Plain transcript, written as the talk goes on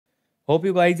Hope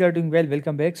you guys are doing well.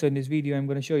 Welcome back. So in this video, I'm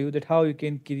going to show you that how you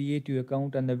can create your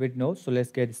account on the Vidnoz. So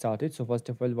let's get started. So first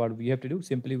of all, what we have to do,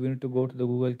 simply we need to go to the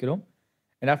Google Chrome.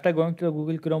 And after going to the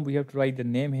Google Chrome, we have to write the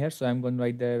name here. So I'm going to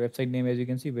write the website name, as you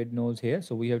can see, Vidnoz here.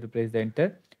 So we have to press the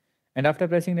enter. And after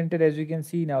pressing the enter, as you can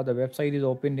see, now the website is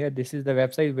open here. This is the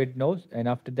website Vidnoz. And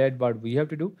after that, what we have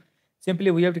to do,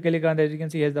 simply we have to click on, as you can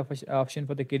see, has the option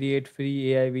for the create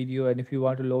free AI video. And if you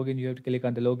want to log in, you have to click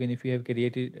on the login if you have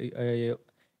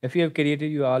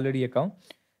created your already account.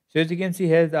 So as you can see,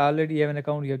 here already have an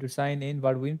account, you have to sign in.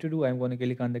 What we need to do, I'm going to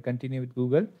click on the continue with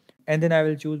Google, and then I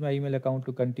will choose my email account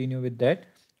to continue with that.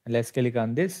 And let's click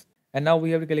on this, and now we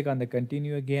have to click on the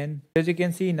continue again. As you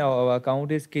can see, now our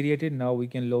account is created. Now we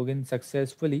can log in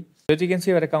successfully. So as you can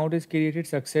see, our account is created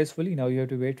successfully. Now you have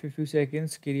to wait for a few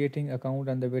seconds. Creating account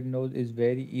on the Vidnoz is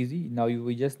very easy. Now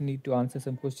we just need to answer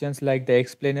some questions like the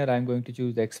explainer. I'm going to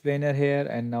choose the explainer here,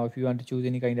 and now if you want to choose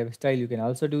any kind of style, you can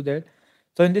also do that.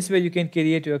 So in this way, you can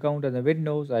create your account on the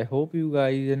Vidnoz. I hope you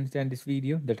guys understand this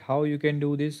video, that how you can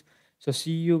do this. So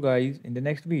see you guys in the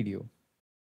next video.